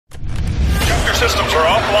systems are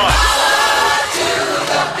offline.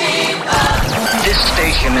 This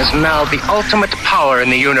station is now the ultimate power in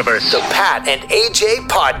the universe. The Pat and AJ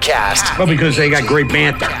Podcast. Well, because they got great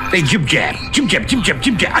banter. They jib-jab.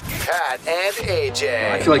 Pat and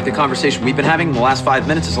AJ. I feel like the conversation we've been having in the last 5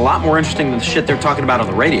 minutes is a lot more interesting than the shit they're talking about on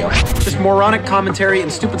the radio. Just moronic commentary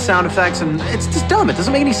and stupid sound effects, and it's just dumb. It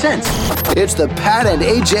doesn't make any sense. It's the Pat and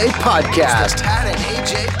AJ Podcast. It's the Pat and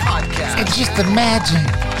AJ Podcast. And just imagine,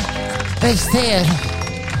 they said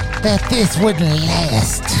that this wouldn't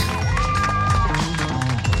last.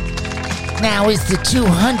 Now it's the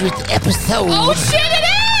 200th episode. Oh shit, it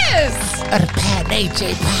is! Of the Pat and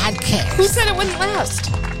AJ Podcast. Who said it wouldn't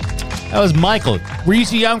last? That was Michael. Were you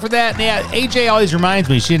too young for that? Yeah, AJ always reminds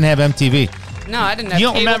me she didn't have MTV. No, I didn't have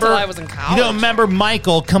cable until I was in college. You don't remember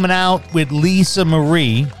Michael coming out with Lisa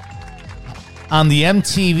Marie on the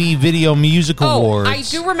MTV Video Music Awards? I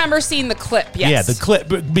do remember seeing the clip, yes. Yeah, the clip,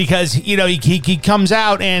 because, you know, he comes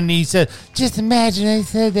out and he said, just imagine they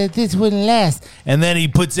said that this wouldn't last. And then he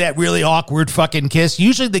puts that really awkward fucking kiss.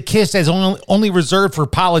 Usually the kiss is only reserved for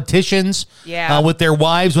politicians with their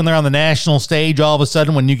wives when they're on the national stage. All of a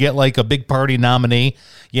sudden, when you get like a big party nominee,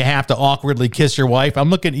 you have to awkwardly kiss your wife. I'm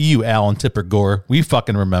looking at you, Alan Tipper Gore. We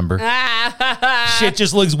fucking remember. Shit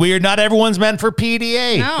just looks weird. Not everyone's meant for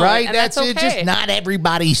PDA, right? That's okay. It's just not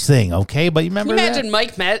everybody's thing, okay? But you remember Can you imagine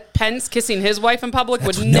Mike Pence kissing his wife in public?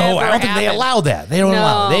 Would never No, I don't think they allow that. They don't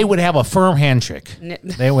allow it. They would have a firm handshake.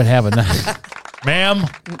 They would have a... Ma'am,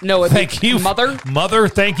 no, thank you. Mother,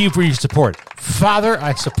 thank you for your support. Father,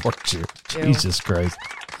 I support you. Jesus Christ.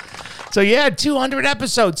 So, yeah, 200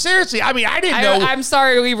 episodes. Seriously, I mean, I didn't know. I'm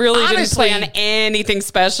sorry, we really didn't plan anything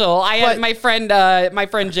special. I had my friend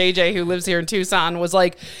JJ, who lives here in Tucson, was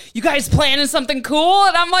like, "You guys planning something cool?"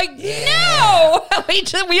 And I'm like, "No, we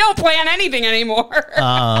don't plan anything anymore.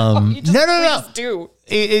 We just do."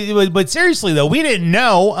 But seriously, though, we didn't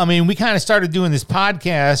know. I mean, we kind of started doing this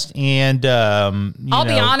podcast, and I'll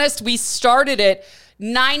be honest, we started it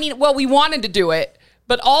we wanted to do it.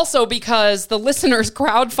 But also because the listeners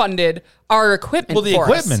crowdfunded our equipment. Well, the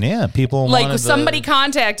equipment, yeah. People somebody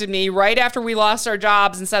contacted me right after we lost our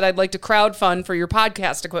jobs and said, "I'd like to crowdfund for your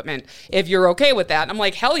podcast equipment if you're okay with that." And I'm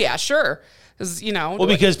like, "Hell yeah, sure." Because,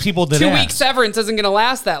 because people didn't 2 week severance isn't going to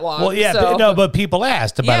last that long. Well, yeah, but people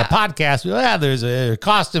asked about a podcast. Yeah, there's a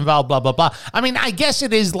cost involved, blah, blah, blah. I mean, I guess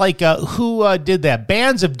it is like who did that?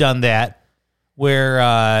 Bands have done that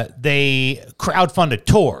where they crowdfund a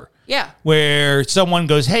tour. Yeah. Where someone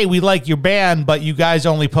goes, "Hey, we like your band, but you guys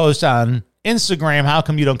only post on Instagram. How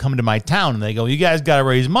come you don't come to my town?" And they go, "You guys got to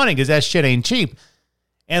raise money because that shit ain't cheap."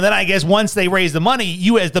 And then I guess once they raise the money,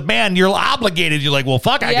 you as the band, you're obligated. You're like, "Well,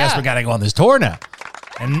 fuck, I guess we got to go on this tour now."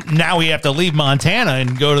 And now we have to leave Montana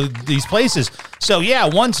and go to these places. So, yeah,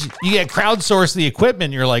 once you get crowdsourced the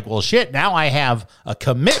equipment, you're like, "Well, shit, now I have a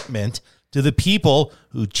commitment to the people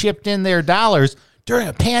who chipped in their dollars during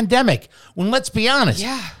a pandemic, when, let's be honest,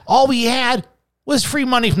 all we had was free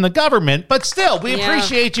money from the government, but still, we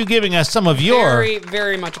appreciate you giving us some of your... Very,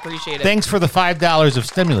 very much appreciated. Thanks for the $5 of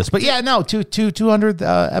stimulus. But yeah, no,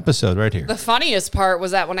 200th episode right here. The funniest part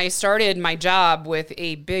was that when I started my job with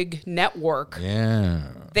a big network,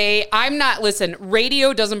 listen,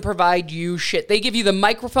 radio doesn't provide you shit. They give you the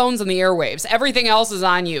microphones and the airwaves. Everything else is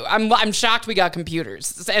on you. I'm shocked we got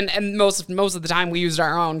computers. And most of the time we used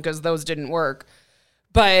our own because those didn't work.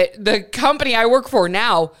 But the company I work for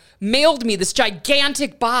now mailed me this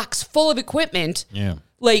gigantic box full of equipment. Yeah.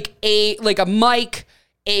 Like a mic,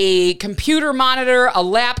 a computer monitor, a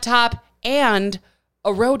laptop, and a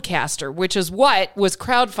Rodecaster, which is what was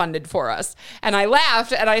crowdfunded for us. And I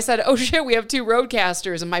laughed and I said, "Oh shit, we have 2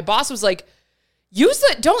 Rodecasters." And my boss was like,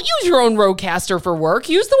 don't use your own Rodecaster for work.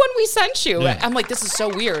 Use the one we sent you. Yeah. I'm like, this is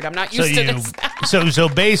so weird. I'm not used to this. So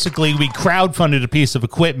basically, we crowdfunded a piece of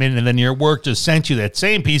equipment, and then your work just sent you that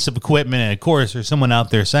same piece of equipment. And of course, there's someone out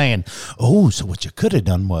there saying, "Oh, so what you could have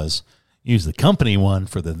done was use the company one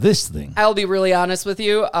for this thing." I'll be really honest with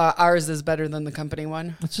you. Ours is better than the company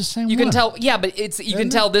one. It's the same. You can tell. Yeah, but you can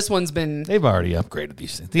tell this one's been. They've already upgraded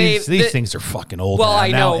these things. These things are fucking old. Well, I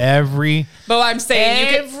know. But I'm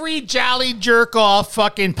saying every jolly jerk off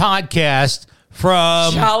fucking podcast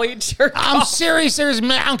from Jolly Jerk off. I'm serious. I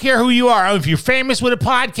don't care who you are. If you're famous with a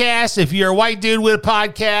podcast, if you're a white dude with a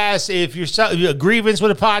podcast, if you're a grievance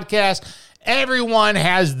with a podcast. Everyone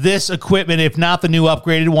has this equipment, if not the new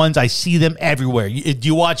upgraded ones. I see them everywhere. Do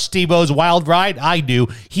you watch Steve-O's Wild Ride? I do.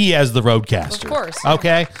 He has the Rodecaster. Of course.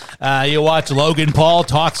 Okay? You watch Logan Paul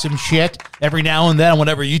talk some shit every now and then on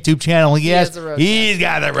whatever YouTube channel he has. He's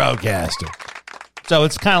got the Rodecaster. So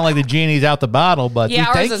it's kind of like the genie's out the bottle, but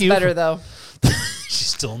ours is better, though. She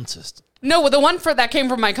still insisted. No, the one that came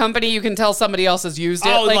from my company, you can tell somebody else has used it.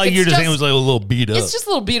 Oh, like it's you're just saying it was like a little beat up. It's just a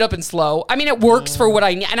little beat up and slow. I mean, it works for what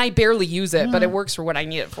I need, and I barely use it, but it works for what I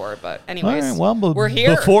need it for. But anyways, all right, well, we're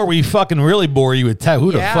here. Before we fucking really bore you with tech,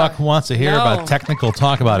 who the fuck wants to hear about technical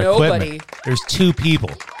talk about equipment? There's two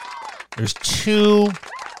people. There's two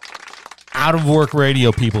out-of-work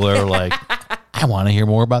radio people that are like, I want to hear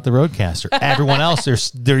more about the Roadcaster. Everyone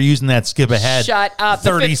else, they're using that skip ahead. Shut up.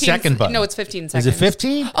 30-second button. No, it's 15 seconds. Is it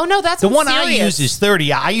 15? Oh, no, that's the one Sirius. I use is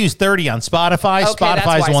 30. I use 30 on Spotify. Okay,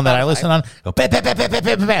 Spotify's the one that I Spotify. listen on. Go, bam, bam, bam, bam, bam,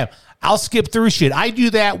 bam, bam. I'll skip through shit. I do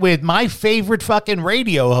that with my favorite fucking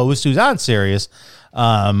radio host who's on Sirius,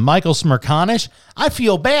 Michael Smirkanish. I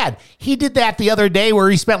feel bad. He did that the other day where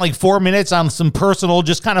he spent like 4 minutes on some personal,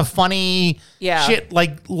 just kind of funny shit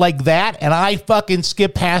like that. And I fucking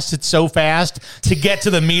skip past it so fast to get to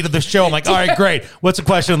the meat of the show. I'm like, all right, great. What's the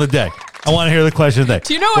question of the day? I want to hear the question of the day.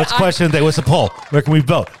 Do you know what? What's the question of the day? What's the poll? Where can we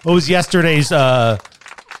vote? What was yesterday's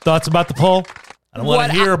thoughts about the poll? I don't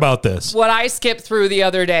want to hear about this. What I skipped through the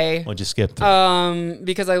other day. What'd you skip through?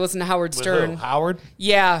 Because I listened to Howard Stern. Howard?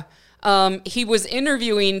 Yeah. He was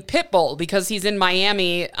interviewing Pitbull because he's in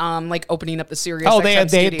Miami, like opening up the Sirius. Oh,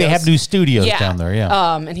 XM they have new studios down there,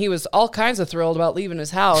 yeah. And he was all kinds of thrilled about leaving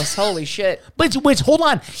his house. Holy shit! But hold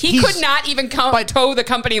on, he could not even toe the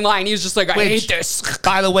company line. He was just like, I hate this.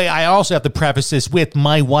 By the way, I also have to preface this with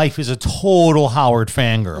my wife is a total Howard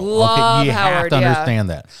fangirl. Love you Howard, have to understand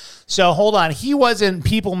that. So hold on, he wasn't.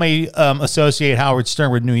 People may associate Howard Stern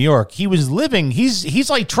with New York. He was living. He's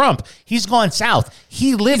like Trump. He's gone south.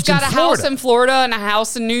 He lives in Florida. He's got a house in Florida and a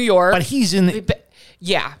house in New York. But he's in.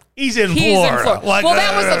 Yeah. He's in Florida. Like, well,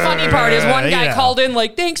 that was the funny part is one guy called in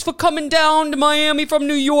like, thanks for coming down to Miami from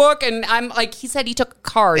New York. And I'm like, he said he took a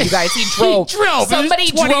car, you guys. He drove.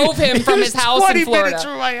 Somebody drove him from his house in 20 Florida. minutes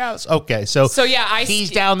from my house. Okay, so yeah,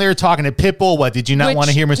 he's down there talking to Pitbull. What, did you not want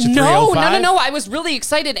to hear Mr. 305? No. I was really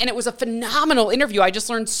excited. And it was a phenomenal interview. I just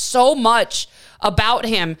learned so much about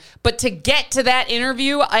him. But to get to that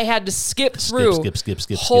interview, I had to skip through.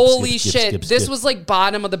 Holy shit. This was like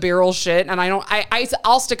bottom of the barrel shit. And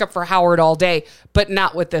I'll stick up for Howard all day, but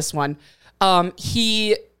not with this one. I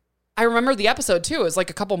remember the episode too. It was like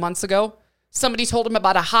a couple months ago. Somebody told him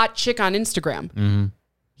about a hot chick on Instagram. Mm-hmm.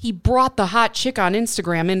 He brought the hot chick on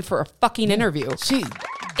Instagram in for a fucking interview. See,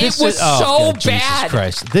 it was so bad. Jesus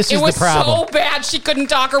Christ. This is the problem. It was so bad. She couldn't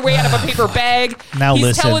talk her way out of a paper bag. Now He's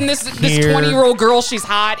listen, telling this 20-year-old girl she's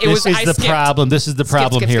hot. This is the problem. This is the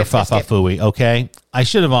problem here, Fafafui, okay? I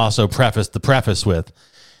should have also prefaced the preface with,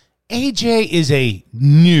 AJ is a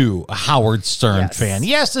new Howard Stern fan.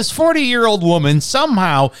 Yes, this 40-year-old woman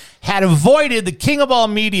somehow had avoided the king of all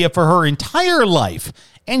media for her entire life,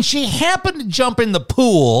 and she happened to jump in the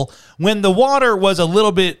pool when the water was a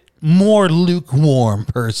little bit more lukewarm,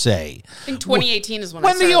 per se. I think 2018 is when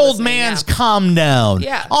the old man's calmed down.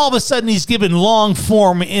 Yeah. All of a sudden, he's giving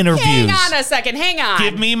long-form interviews. Hang on a second. Hang on.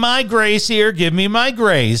 Give me my grace here. Give me my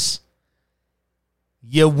grace.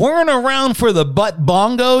 You weren't around for the butt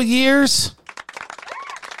bongo years?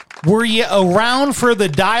 Were you around for the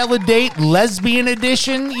Dial-A-Date lesbian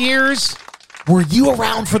edition years? Were you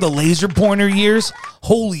around for the laser pointer years?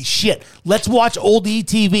 Holy shit. Let's watch old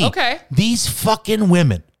ETV. Okay. These fucking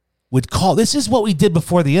women would call. This is what we did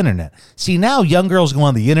before the internet. See, now young girls go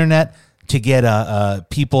on the internet to get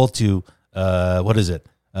people to,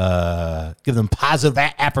 give them positive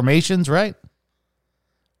affirmations, right?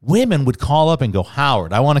 Women would call up and go,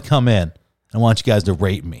 Howard, I want to come in. I want you guys to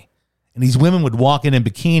rate me. And these women would walk in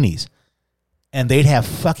bikinis, and they'd have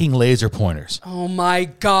fucking laser pointers. Oh, my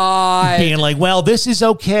God. Being like, well, this is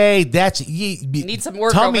okay. That's need some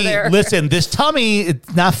work tummy, over there. Listen, this tummy,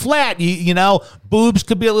 it's not flat. You know, boobs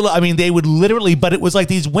could be a little, I mean, they would literally, but it was like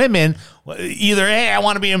these women, either, hey, I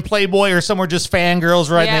want to be in Playboy, or some were just fangirls,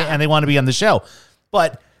 right? Yeah. And they want to be on the show.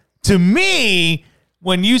 But to me,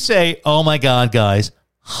 when you say, oh, my God, guys,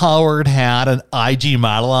 Howard had an IG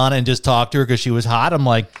model on and just talked to her because she was hot, I'm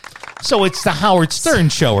like, so it's the Howard Stern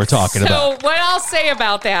show we're talking about. So what I'll say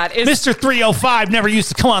about that is, Mr. 305 never used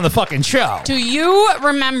to come on the fucking show. do you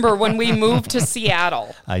remember when we moved to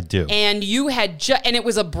Seattle? I do. And you had and it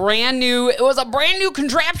was a brand new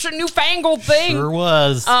contraption, newfangled thing. Sure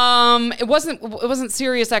was. It wasn't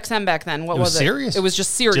Sirius XM back then. What was it? Sirius? It was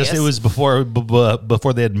just Sirius. It was before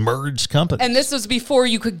they had merged companies. And this was before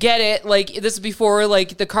you could get it. Like, this is before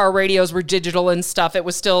like the car radios were digital and stuff. It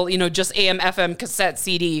was still, just AM, FM, cassette,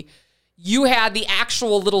 CD. You had the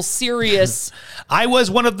actual little Sirius. I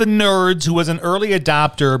was one of the nerds who was an early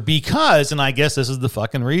adopter because, and I guess this is the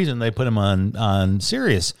fucking reason they put him on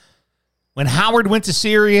Sirius. When Howard went to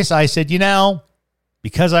Sirius, I said,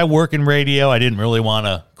 because I work in radio, I didn't really want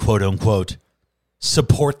to, quote unquote,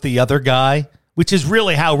 support the other guy, which is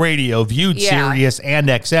really how radio viewed Sirius and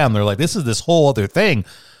XM. They're like, this is this whole other thing.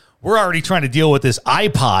 We're already trying to deal with this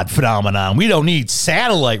iPod phenomenon. We don't need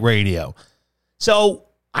satellite radio. So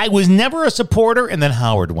I was never a supporter, and then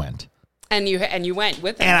Howard went. And you went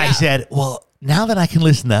with him. And I said, well, now that I can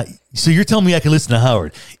listen to, so you're telling me I can listen to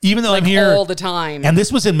Howard, even though I'm here all the time. And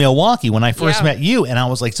this was in Milwaukee when I first met you. And I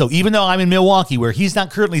was like, so even though I'm in Milwaukee where he's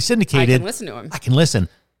not currently syndicated, I can listen to him. I can listen.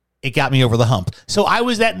 It got me over the hump. So I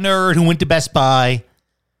was that nerd who went to Best Buy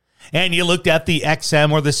and you looked at the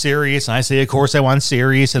XM or the Sirius, and I say, of course, I want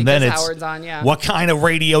Sirius. And because then it's, Howard's on, what kind of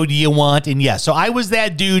radio do you want? And so I was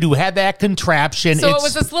that dude who had that contraption. So it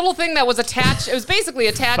was this little thing that was attached. It was basically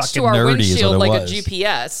attached to our nerdy is windshield what it like was. a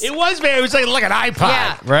GPS. It was, man. It was like an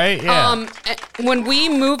iPod, right? Yeah. When we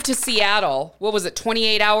moved to Seattle, what was it,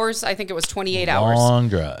 28 hours? I think it was 28 hours. Long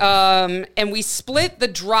drive. And we split the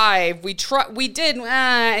drive. We did,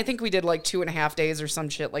 I think we did like 2.5 days or some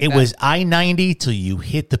shit like that. It was I-90 till you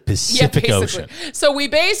hit the Pacific Ocean. So we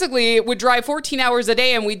basically would drive 14 hours a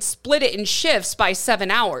day and we'd split it in shifts by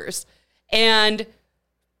 7 hours. And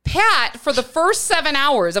Pat, for the first 7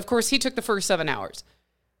 hours, of course, he took the first 7 hours,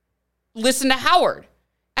 listened to Howard.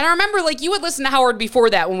 And I remember, like, you would listen to Howard before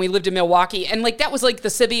that when we lived in Milwaukee. And, like, that was, like, the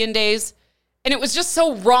Sibian days. And it was just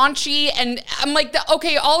so raunchy. And I'm like,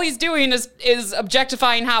 okay, all he's doing is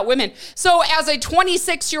objectifying hot women. So as a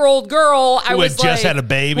 26-year-old girl, I was just had a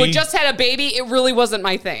baby. Who just had a baby, it really wasn't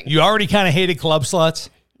my thing. You already kind of hated club sluts?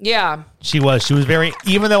 Yeah. She was very,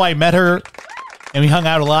 even though I met her and we hung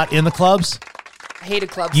out a lot in the clubs. I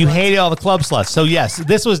hated club sluts. You hated all the club sluts. So yes,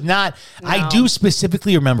 this was not, No. I do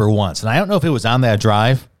specifically remember once, and I don't know if it was on that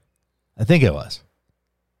drive. I think it was.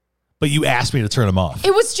 But you asked me to turn them off.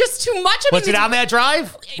 It was just too much. Was it on that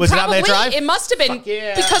drive? Was it on that drive? It must have been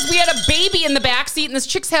because we had a baby in the backseat and this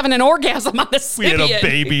chick's having an orgasm on the Sibian. We had a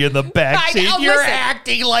baby in the backseat. You're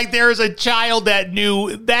acting like there's a child that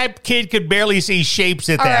knew that kid could barely see shapes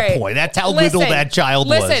at that point. That's how little that child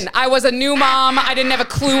was. Listen, I was a new mom. I didn't have a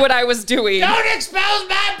clue what I was doing. Don't expose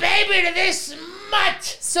my baby to this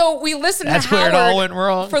mutt. So we listened to Howard. That's where it all went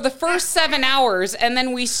wrong. For the first 7 hours, and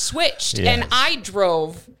then we switched, and I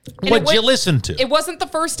drove. What'd you listen to? It wasn't the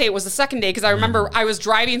first day. It was the second day, because I remember I was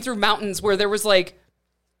driving through mountains where there was like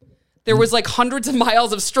hundreds of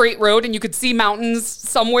miles of straight road, and you could see mountains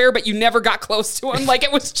somewhere, but you never got close to them. Like,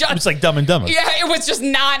 it was just... It's like Dumb and Dumber. Yeah, it was just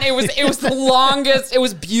not... It was the longest... It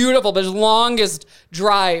was beautiful, but the longest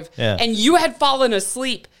drive. Yeah. And you had fallen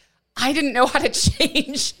asleep. I didn't know how to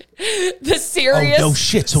change the Sirius. Oh, no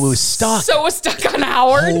shit. So it was stuck. So it was stuck on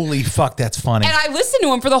Howard. Holy fuck, that's funny. And I listened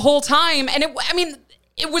to him for the whole time, and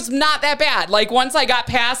it was not that bad. Like, once I got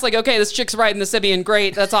past, like, okay, this chick's riding the Sibian.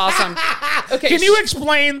 Great. That's awesome. Okay. Can you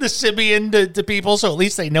explain the Sibian to people so at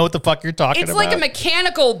least they know what the fuck you're talking about? It's like a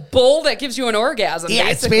mechanical bull that gives you an orgasm. Yeah,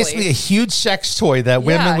 basically. It's basically a huge sex toy that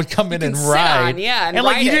women would come in and ride. And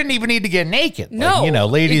like, you didn't even need to get naked. No.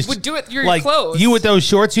 Like, ladies. It would do it through like, your clothes. You with those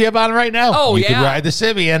shorts you have on right now? Oh, you could ride the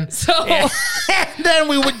Sibian. So. And then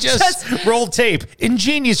we would just roll tape.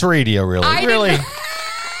 Ingenious radio, really.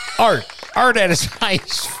 Art at its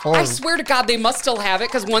highest form. I swear to God, they must still have it,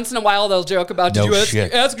 because once in a while they'll joke about, did you ask her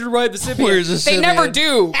to ride the Sibian? Where's the Sibian? They never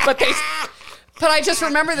do, but I just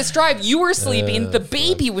remember this drive. You were sleeping. The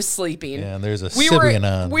baby was sleeping. Yeah, there's a Sibian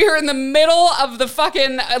on. We were in the middle of the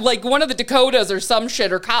fucking, like, one of the Dakotas or some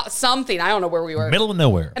shit or something. I don't know where we were. Middle of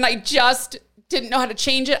nowhere. And I just didn't know how to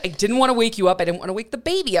change it. I didn't want to wake you up. I didn't want to wake the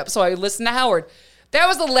baby up, so I listened to Howard. That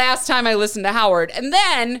was the last time I listened to Howard. And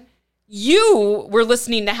then you were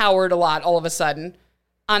listening to Howard a lot all of a sudden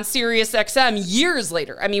on Sirius XM years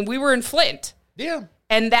later. I mean, we were in Flint. Yeah.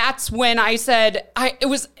 And that's when I said, it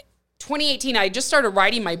was 2018. I just started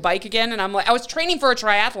riding my bike again. And I'm like, I was training for a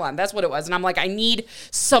triathlon. That's what it was. And I'm like, I need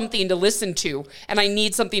something to listen to. And I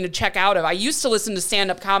need something to check out of. I used to listen to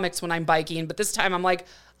stand-up comics when I'm biking. But this time I'm like,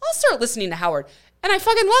 I'll start listening to Howard. And I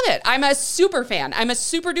fucking love it. I'm a super fan. I'm a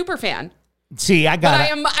super duper fan. See,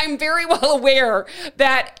 I'm very well aware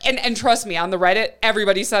that, and trust me, on the Reddit,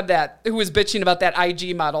 everybody said that, who was bitching about that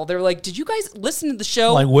IG model. They're like, did you guys listen to the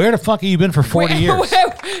show? Like, where the fuck have you been for 40 years?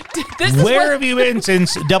 Where have you been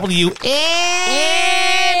since WNBC?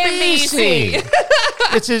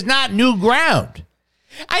 This is not new ground.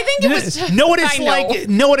 I think it was. Know what it's like?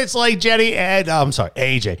 Know what it's like, Jenny? And I'm sorry,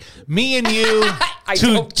 AJ. Me and you.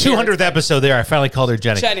 200th episode there. I finally called her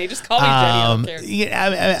Jenny. Jenny, just call me Jenny. I don't care.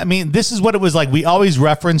 Yeah, I mean, this is what it was like. We always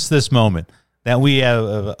reference this moment that we have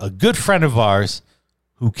a good friend of ours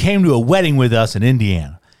who came to a wedding with us in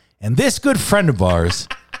Indiana, and this good friend of ours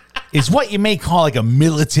is what you may call like a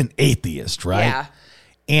militant atheist, right? Yeah.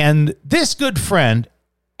 And this good friend,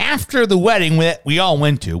 after the wedding that we all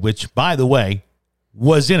went to, which, by the way,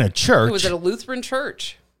 was in a church. It was at a Lutheran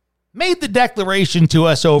church. Made the declaration to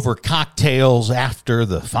us over cocktails after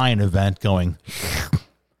the fine event going,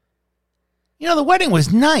 the wedding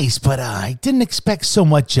was nice, but I didn't expect so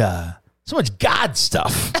much God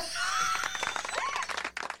stuff.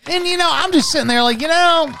 And, I'm just sitting there like,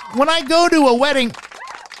 when I go to a wedding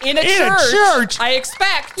in a church, I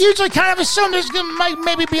expect. Usually kind of assume there's might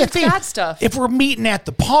maybe be a theme. God stuff. If we're meeting at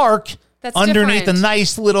the park, that's underneath different. a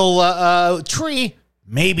nice little tree,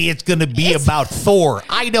 maybe it's going to be about Thor.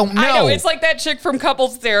 I don't know. I know. It's like that chick from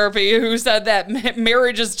Couples Therapy who said that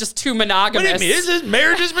marriage is just too monogamous. What do you mean?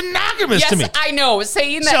 Marriage is monogamous to me. Yes, I know.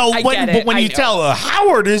 Saying that, so I get it. But when you tell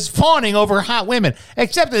Howard is fawning over hot women,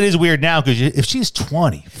 except it is weird now because if she's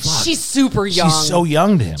 20, fuck, she's super young. She's so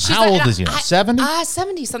young to him. How old is he? 70?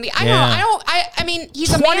 70 something. I mean, he's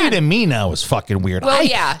 20 a man. to me now is fucking weird. Well,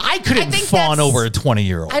 yeah. I couldn't fawn over a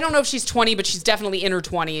 20-year-old. I don't know if she's 20, but she's definitely in her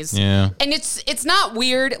 20s. Yeah. And it's not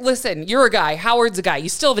weird. Listen, you're a guy. Howard's a guy. You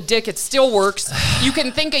still have a dick. It still works. You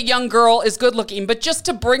can think a young girl is good looking, but just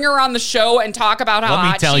to bring her on the show and talk about how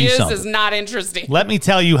hot she is not interesting. Let me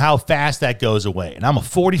tell you how fast that goes away. And I'm a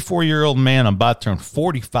 44-year-old man. I'm about to turn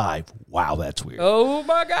 45. Wow, that's weird. Oh,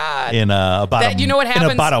 my God. In you know what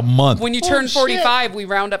happens? In about a month. When you turn 45, we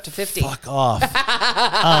round up to 50. Fuck off.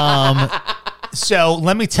 So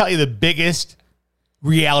let me tell you the biggest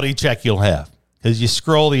reality check you'll have. Because you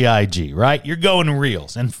scroll the IG, right? You're going to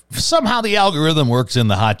Reels. And somehow the algorithm works in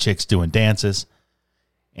the hot chicks doing dances.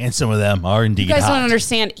 And some of them are indeed hot. You guys don't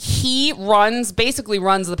understand. He basically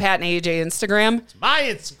runs the Pat and AJ Instagram.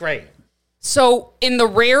 It's great. So in the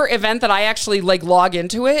rare event that I actually log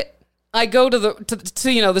into it, I go to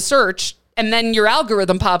the search, and then your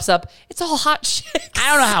algorithm pops up. It's all hot chicks.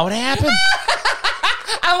 I don't know how it happened.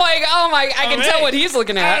 I'm like, oh my, I can tell what he's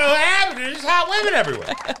looking at. I don't know what happened. There's hot women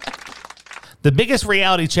everywhere. The biggest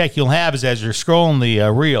reality check you'll have is as you're scrolling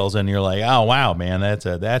the Reels and you're like, oh, wow, man, that's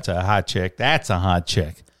a hot chick. That's a hot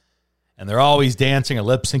chick. And they're always dancing or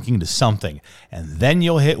lip syncing to something. And then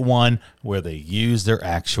you'll hit one where they use their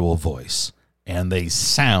actual voice. And they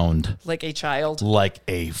sound like a child. Like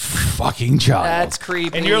a fucking child. That's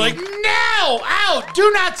creepy. And you're like, no, out.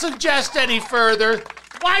 Do not suggest any further.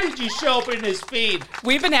 Why did you show up in his feed?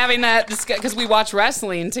 We've been having that because we watch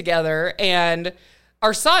wrestling together, and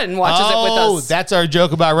our son watches it with us. Oh, that's our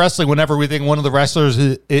joke about wrestling. Whenever we think one of the wrestlers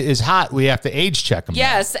is hot, we have to age check them.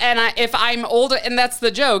 Yes, and if I'm older, and that's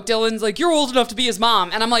the joke, Dylan's like, you're old enough to be his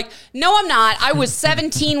mom. And I'm like, no, I'm not. I was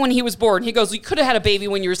 17 when he was born. He goes, you could have had a baby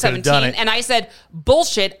when you were 17. And I said,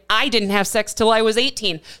 bullshit, I didn't have sex till I was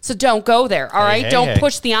 18. So don't go there, all right? Don't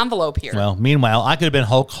push the envelope here. Well, meanwhile, I could have been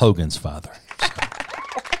Hulk Hogan's father.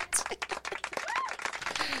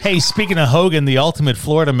 Hey, speaking of Hogan, the ultimate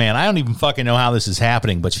Florida man, I don't even fucking know how this is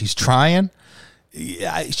happening, but she's trying.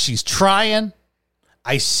 She's trying.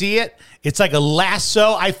 I see it. It's like a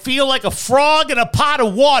lasso. I feel like a frog in a pot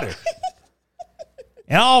of water.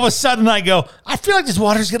 And all of a sudden I go, I feel like this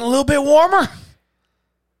water's getting a little bit warmer.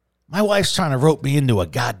 My wife's trying to rope me into a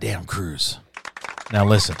goddamn cruise. Now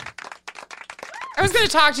listen. I was going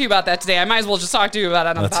to talk to you about that today. I might as well just talk to you about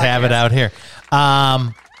it on the podcast. Let's have it out here.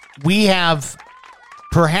 We have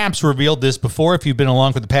perhaps revealed this before if you've been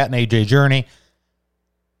along for the Pat and AJ journey,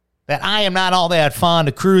 that I am not all that fond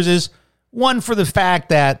of cruises. One, for the fact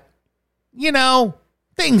that,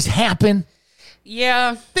 things happen.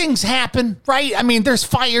 Yeah. Things happen, right? I mean, there's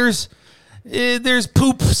fires. There's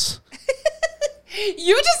poops.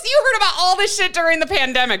 You heard about all this shit during the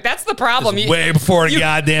pandemic. That's the problem. Way before the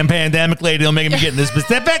goddamn pandemic, lady. Don't make me get into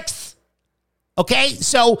specifics. Okay?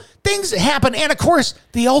 So things happen. And, of course,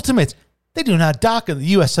 the ultimate. They do not dock in the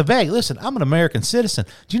U.S. of A. Listen, I'm an American citizen.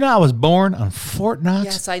 Do you know I was born on Fort Knox?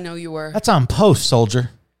 Yes, I know you were. That's on post,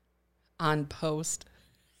 soldier. On post.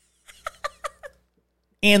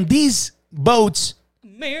 And these boats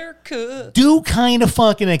America do kind of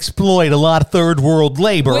fucking exploit a lot of third world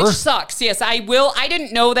labor. Which sucks. Yes, I will. I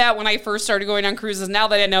didn't know that when I first started going on cruises. Now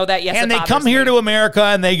that I know that, yes, and they come here to America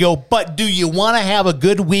and they go, but do you want to have a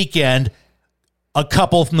good weekend? A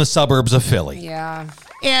couple from the suburbs of Philly. Yeah.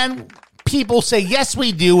 And people say, yes,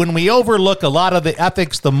 we do, and we overlook a lot of the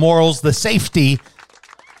ethics, the morals, the safety,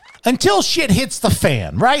 until shit hits the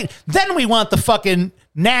fan, right? Then we want the fucking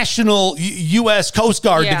national U.S. Coast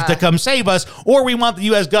Guard to come save us, or we want the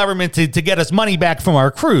U.S. government to get us money back from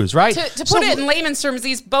our cruise, right? To put it in layman's terms,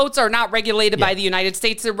 these boats are not regulated by the United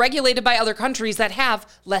States. They're regulated by other countries that have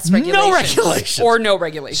less regulations. No regulations. Or no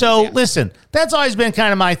regulations. So, listen, that's always been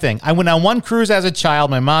kind of my thing. I went on one cruise as a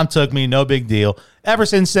child. My mom took me, no big deal. Ever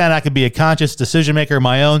since then, I could be a conscious decision maker of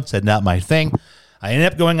my own. Said, not my thing. I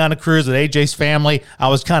ended up going on a cruise with AJ's family. I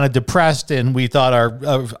was kind of depressed, and we thought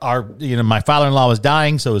our my father-in-law was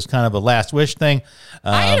dying, so it was kind of a last wish thing.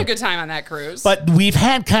 I had a good time on that cruise. But we've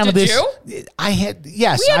had kind of Did this. you?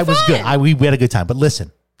 Yes, We had I was fun. good. We had a good time. But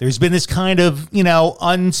listen, there's been this kind of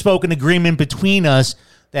unspoken agreement between us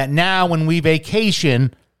that now when we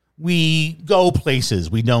vacation, we go places.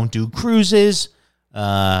 We don't do cruises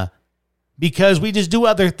because we just do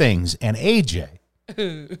other things. And AJ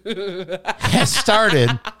has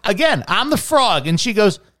started, again, I'm the frog. And she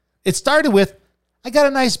goes, it started with, I got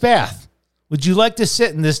a nice bath. Would you like to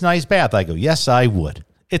sit in this nice bath? I go, yes, I would.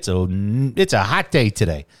 It's a hot day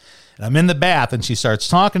today. And I'm in the bath, and she starts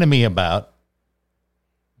talking to me about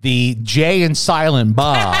the Jay and Silent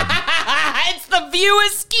Bob. It's the View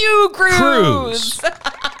Askew cruise.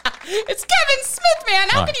 It's Kevin Smith, man.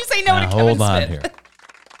 How can you say no to Kevin hold Smith? on here.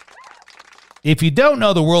 If you don't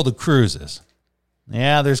know the world of cruises,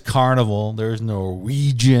 there's Carnival, there's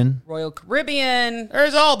Norwegian, Royal Caribbean.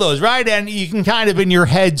 there's all those, right? And you can kind of in your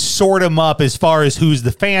head sort them up as far as who's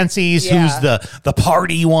the fancies, Yeah. who's the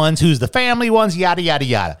party ones, who's the family ones, yada, yada,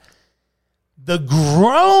 yada. The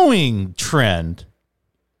growing trend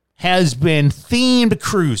has been themed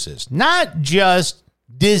cruises, not just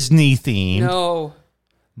Disney themed, No.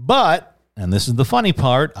 but, and this is the funny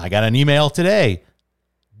part, I got an email today.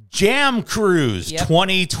 Jam Cruise Yep.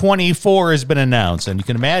 2024 has been announced, and you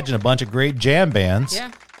can imagine a bunch of great jam bands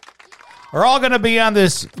Yeah. are all going to be on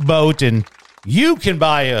this boat, and you can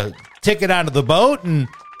buy a ticket onto the boat, and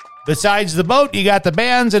besides the boat, you got the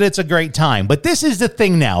bands, and it's a great time. But this is the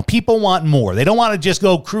thing now. People want more. They don't want to just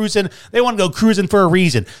go cruising. They want to go cruising for a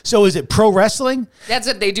reason. So is it pro wrestling? That's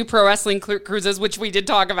it. They do pro wrestling cruises, which we did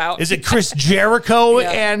talk about. Is it Chris Jericho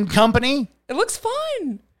Yeah. and company? It looks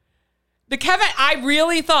fun. I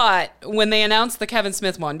really thought when they announced the Kevin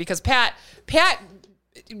Smith one, because Pat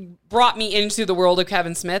brought me into the world of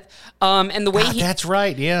Kevin Smith, and the way That's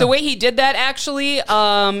right, yeah. the way he did that actually,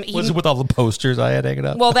 Was it with all the posters I had hanging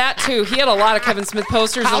up? well, that too. He had a lot of Kevin Smith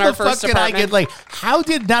posters How in our the fuck first did I apartment. get, how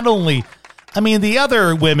did not only, the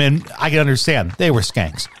other women, I can understand, they were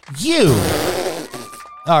skanks. You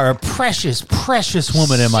are a precious, precious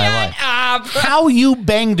woman in my Shut life. up. How you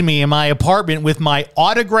banged me in my apartment with my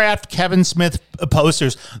autographed Kevin Smith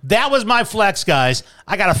posters. That was my flex, guys.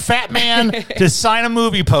 I got a fat man to sign a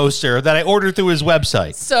movie poster that I ordered through his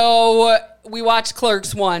website. So we watched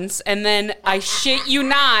Clerks once, and then I shit you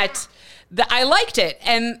not, I liked it.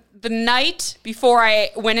 And the night before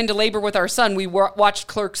I went into labor with our son, we watched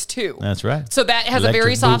Clerks 2. That's right. So that has a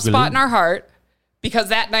very Electric soft spot Boogaloo. in our heart, because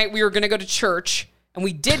that night we were going to go to church, and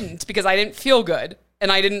we didn't because I didn't feel good.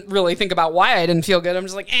 And I didn't really think about why I didn't feel good. I'm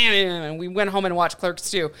just like, And we went home and watched Clerks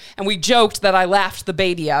 2. And we joked that I laughed the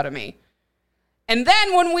baby out of me. And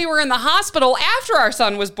then when we were in the hospital after our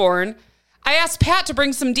son was born, I asked Pat to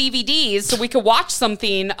bring some DVDs so we could watch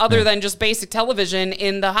something other than just basic television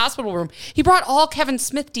in the hospital room. He brought all Kevin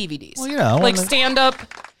Smith DVDs. Well, like stand up.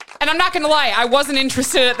 And I'm not going to lie, I wasn't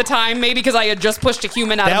interested at the time, maybe because I had just pushed a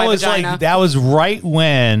human out of my vagina. That was right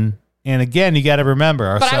when, and again, you got to remember,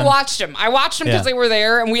 our But son, I watched him. I watched him because Yeah. they were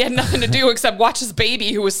there, and we had nothing to do except watch his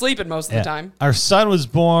baby who was sleeping most of the time. Our son was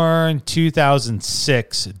born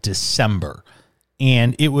 2006, December.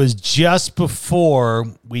 And it was just before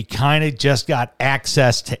we kind of just got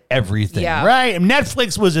access to everything, Yeah. right? And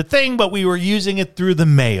Netflix was a thing, but we were using it through the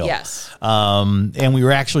mail. Yes. And we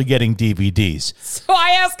were actually getting DVDs. So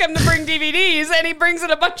I asked him to bring DVDs, and he brings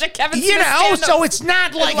in a bunch of Kevin Smith stand-ups. So it's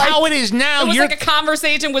not like how it is now. It was You're like a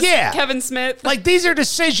conversation with Yeah. Kevin Smith. like, these are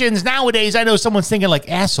decisions nowadays. I know someone's thinking like,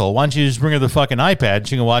 asshole, why don't you just bring her the fucking iPad and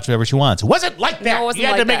she can watch whatever she wants. It wasn't like that. No, it wasn't You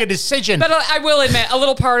had like to make that. a decision. But I will admit, a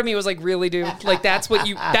little part of me was like, really, dude? Like, that's what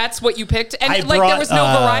you picked? And I like, there brought, was no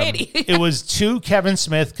variety. It was to Kevin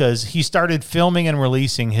Smith because he started filming and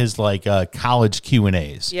releasing his college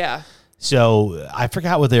Q&As. Yeah. So I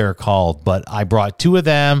forgot what they were called, but I brought two of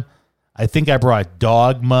them. I think I brought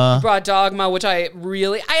Dogma. Brought Dogma, which I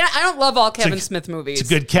don't love all Kevin It's a- Smith movies.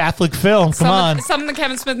 It's a good Catholic film. Come on. Some of the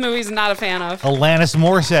Kevin Smith movies I'm not a fan of. Alanis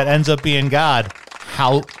Morissette ends up being God.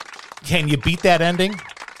 How can you beat that ending?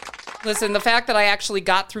 Listen, the fact that I actually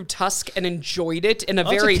got through Tusk and enjoyed it in a It's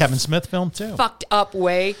very a Kevin Smith film too. fucked up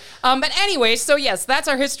way. But anyway, so yes, that's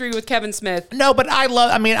our history with Kevin Smith. No, but I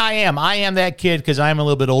am that kid because I'm a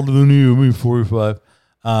little bit older than you. I'm 45.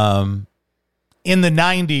 In the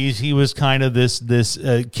 90s, he was kind of this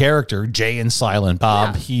character, Jay and Silent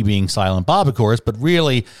Bob, Yeah. he being Silent Bob, of course, but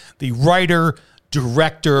really the writer,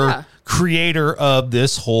 director, creator of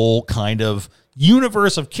this whole kind of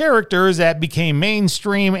universe of characters that became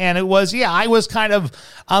mainstream. And it was, I was kind of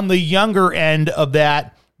on the younger end of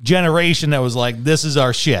that generation that was like, this is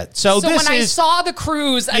our shit. So this when I is saw the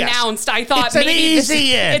cruise announced, I thought it's an maybe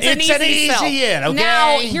easy in. it's an easy sell. in. Okay.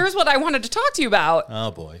 Now, here's what I wanted to talk to you about. Oh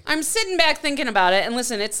boy. I'm sitting back thinking about it, and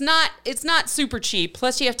listen, it's not super cheap.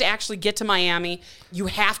 Plus, you have to actually get to Miami. You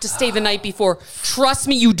have to stay the night before. Trust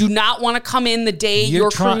me, you do not want to come in the day your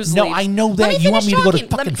cruise No, leaves. I know Let that. me You want me to go to finish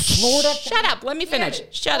talking. fucking Florida? Shut up. Let me finish.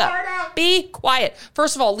 Shut up. Be quiet.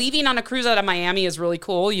 First of all, leaving on a cruise out of Miami is really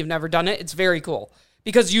cool. You've never done it. It's very cool.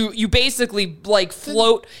 Because you basically like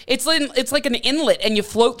float. It's like an inlet, and you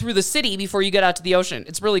float through the city before you get out to the ocean.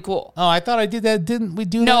 It's really cool. Oh, I thought I did that. Didn't we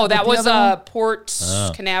do that? No, with that the was other one? Port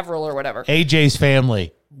Canaveral or whatever. AJ's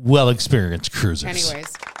family, well experienced cruisers. Anyways.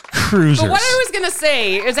 Cruisers. But what I was going to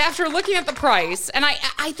say is after looking at the price, and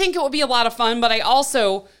I think it would be a lot of fun, but I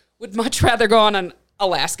also would much rather go on an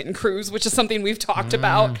Alaskan cruise, which is something we've talked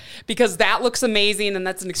about because that looks amazing and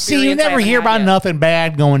that's an experience. See, you never hear about nothing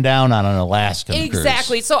bad going down on an Alaskan cruise.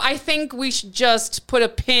 Exactly. So I think we should just put a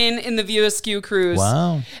pin in the View Askew cruise.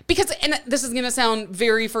 Wow. Because, and this is going to sound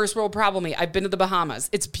very first world problem-y. I've been to the Bahamas.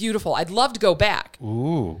 It's beautiful. I'd love to go back.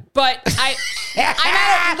 Ooh. But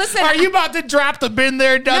listen. Are you about to drop the been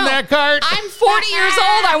there, done that card? I'm 40 years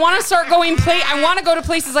old. I want to start going I want to go to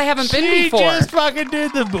places I haven't been before. She just fucking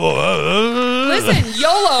did the... Listen,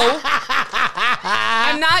 YOLO.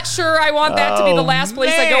 I'm not sure I want that to be the last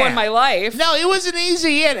place I go in my life. No, it was an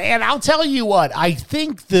easy in, and I'll tell you what, I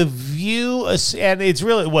think the View, and it's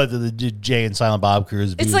really the Jay and Silent Bob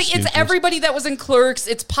cruise. It's like it's everybody that was in Clerks.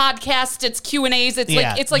 It's podcasts. It's Q&As.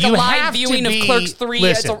 It's like a live viewing of Clerks 3.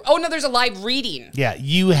 There's a live reading. Yeah,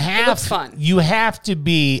 it looks fun. You have to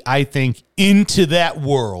be, I think, into that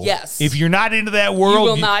world. Yes. If you're not into that world, you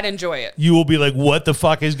will not enjoy it. You will be like, what the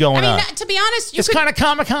fuck is going on? To be honest, it's kind of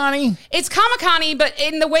Comic-Con-y. It's Comic-Con-y, but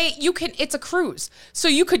in the way it's a cruise. So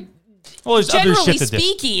you could, there's other generally shit to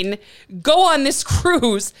speaking, go on this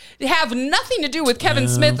cruise, have nothing to do with Kevin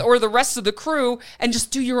Smith or the rest of the crew, and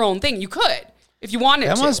just do your own thing. You could, if you wanted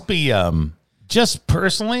to. That must be, just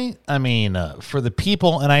personally, for the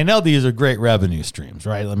people, and I know these are great revenue streams,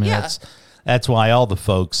 right? That's why all the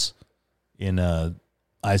folks in,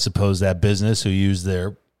 I suppose, that business who use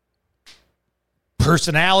their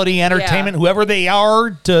personality, entertainment, whoever they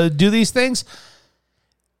are, to do these things.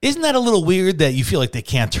 Isn't that a little weird that you feel like they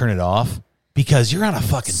can't turn it off because you're on a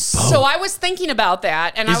fucking boat? So I was thinking about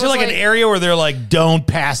that, and is there like an area where they're like, "Don't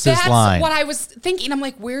pass this line"? That's what I was thinking. I'm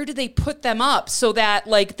like, where do they put them up so that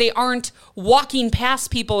like they aren't walking past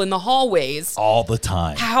people in the hallways all the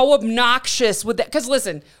time? How obnoxious would that? Because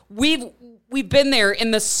listen, we've been there in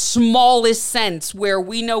the smallest sense where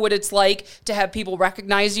we know what it's like to have people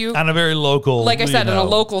recognize you on a very local, like I said, in a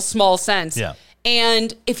local small sense. Yeah.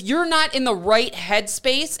 And if you're not in the right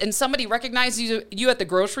headspace and somebody recognizes you at the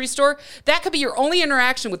grocery store, that could be your only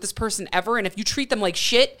interaction with this person ever. And if you treat them like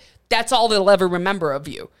shit, that's all they'll ever remember of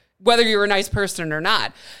you, whether you're a nice person or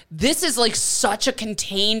not. This is like such a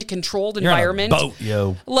contained, controlled environment. You're on a boat,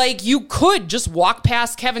 yo. Like you could just walk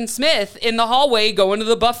past Kevin Smith in the hallway going to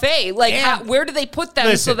the buffet. Like where do they put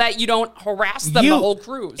them so that you don't harass them the whole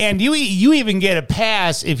cruise? And you even get a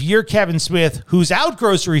pass if you're Kevin Smith who's out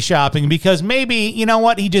grocery shopping because maybe, you know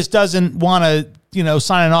what, he just doesn't want to,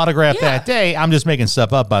 sign an autograph that day. I'm just making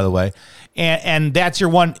stuff up, by the way. And that's your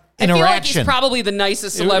one interaction. I feel like he's probably the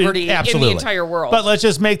nicest celebrity in the entire world. But let's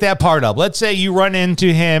just make that part up. Let's say you run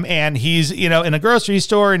into him and he's, in a grocery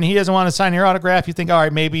store and he doesn't want to sign your autograph. You think, all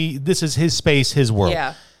right, maybe this is his space, his world.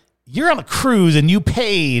 Yeah. You're on a cruise and you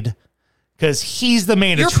paid because he's the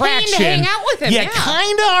main attraction. You're paying to hang out with him. You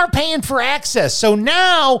kind of are paying for access. So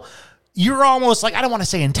now you're almost like, I don't want to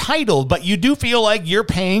say entitled, but you do feel like you're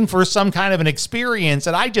paying for some kind of an experience.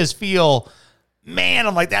 And I just feel... Man,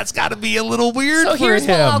 I'm like, that's got to be a little weird for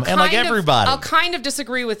him and like everybody. I'll kind of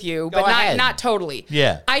disagree with you, but not totally.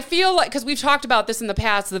 Yeah. I feel like, because we've talked about this in the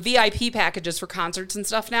past, the VIP packages for concerts and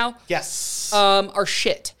stuff now. Yes. Are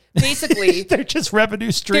shit. Basically. They're just revenue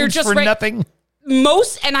streams for nothing.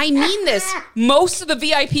 And I mean this, most of the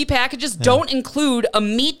VIP packages don't include a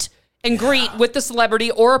meet and greet with the celebrity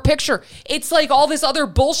or a picture. It's like all this other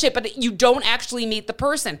bullshit, but you don't actually meet the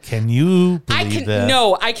person. Can you believe that?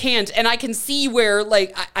 No, I can't. And I can see where,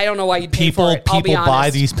 like, I don't know why you'd pay for it. I'll be honest. People buy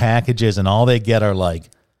these packages and all they get are like...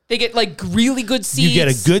 They get like really good seats. You get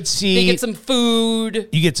a good seat. They get some food.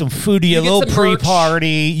 You get some food. You get a little pre-party.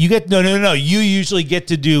 You get no. You usually get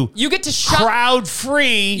to do. You get to shop crowd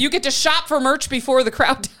free. You get to shop for merch before the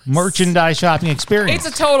crowd does. Merchandise shopping experience.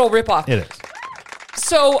 It's a total ripoff. It is.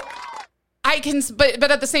 So I can,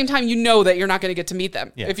 but at the same time, you know that you're not going to get to meet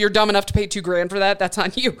them. Yeah. If you're dumb enough to pay $2,000 for that, that's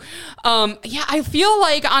on you. Yeah, I feel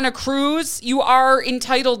like on a cruise, you are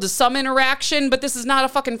entitled to some interaction, but this is not a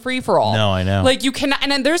fucking free for all. No, I know. Like you cannot,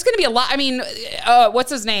 and then there's going to be a lot. I mean,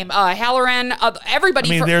 what's his name? Halloran. Everybody.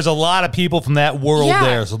 I mean, there's a lot of people from that world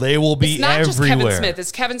there, so they will be it's not everywhere. just Kevin Smith.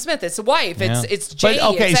 It's Kevin Smith. It's the wife. Yeah. It's Jay.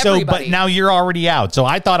 But okay, it's everybody. but now you're already out. So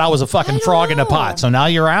I thought I was a fucking frog in a pot. So now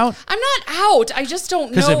you're out. I'm not out. I just don't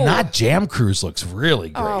know. Because if not, Jam Cruise looks really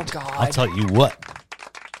great. Oh, God. I'll tell you what.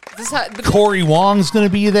 Corey Wong's going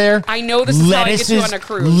to be there. I know this is how I get you on a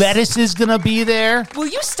cruise. Lettuce is going to be there. Will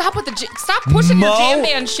you stop with stop pushing your jam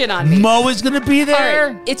band shit on me? Mo is going to be there.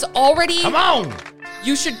 All right. It's already. Come on.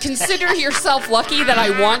 You should consider yourself lucky that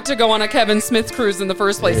I want to go on a Kevin Smith cruise in the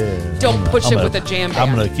first place. Don't push it with a jam band.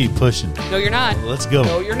 I'm going to keep pushing. No, you're not. Let's go.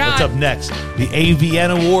 No, you're not. What's up next? The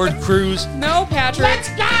AVN Award Cruise. No, Patrick. Let's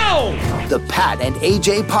go. The Pat and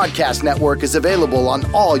AJ Podcast Network is available on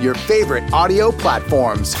all your favorite audio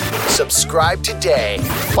platforms. Subscribe today.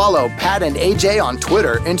 Follow Pat and AJ on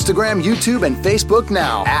Twitter, Instagram, YouTube, and Facebook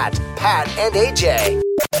now at Pat and AJ.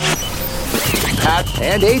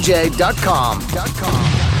 PatandAJ.com.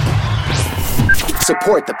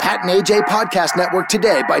 Support the Pat and AJ Podcast Network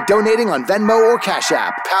today by donating on Venmo or Cash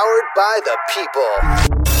App. Powered by the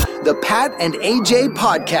people. The Pat and AJ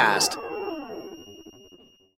Podcast.